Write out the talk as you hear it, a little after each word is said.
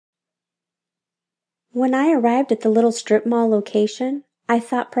When I arrived at the little strip mall location, I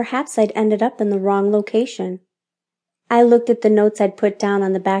thought perhaps I'd ended up in the wrong location. I looked at the notes I'd put down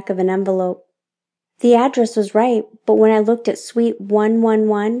on the back of an envelope. The address was right, but when I looked at Suite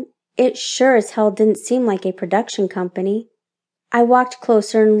 111, it sure as hell didn't seem like a production company. I walked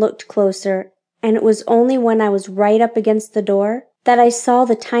closer and looked closer, and it was only when I was right up against the door that I saw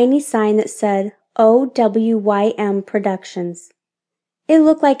the tiny sign that said OWYM Productions. It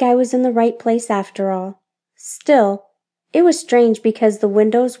looked like I was in the right place after all. Still, it was strange because the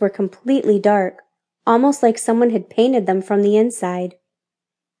windows were completely dark, almost like someone had painted them from the inside.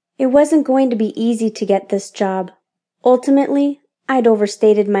 It wasn't going to be easy to get this job. Ultimately, I'd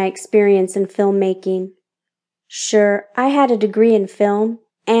overstated my experience in filmmaking. Sure, I had a degree in film,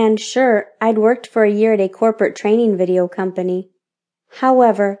 and sure, I'd worked for a year at a corporate training video company.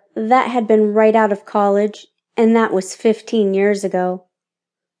 However, that had been right out of college, and that was 15 years ago.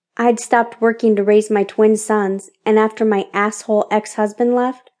 I'd stopped working to raise my twin sons, and after my asshole ex-husband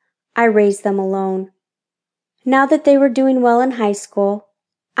left, I raised them alone. Now that they were doing well in high school,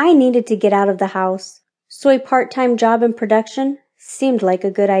 I needed to get out of the house, so a part-time job in production seemed like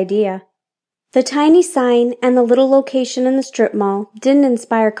a good idea. The tiny sign and the little location in the strip mall didn't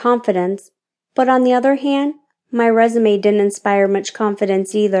inspire confidence, but on the other hand, my resume didn't inspire much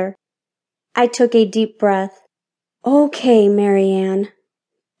confidence either. I took a deep breath. Okay, Marianne.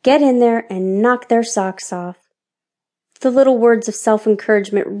 Get in there and knock their socks off. The little words of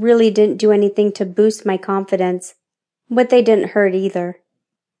self-encouragement really didn't do anything to boost my confidence, but they didn't hurt either.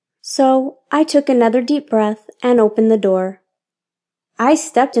 So I took another deep breath and opened the door. I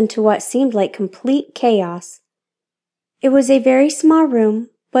stepped into what seemed like complete chaos. It was a very small room,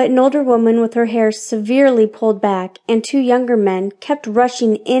 but an older woman with her hair severely pulled back and two younger men kept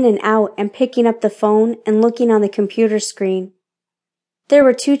rushing in and out and picking up the phone and looking on the computer screen. There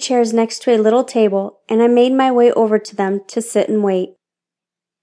were two chairs next to a little table, and I made my way over to them to sit and wait.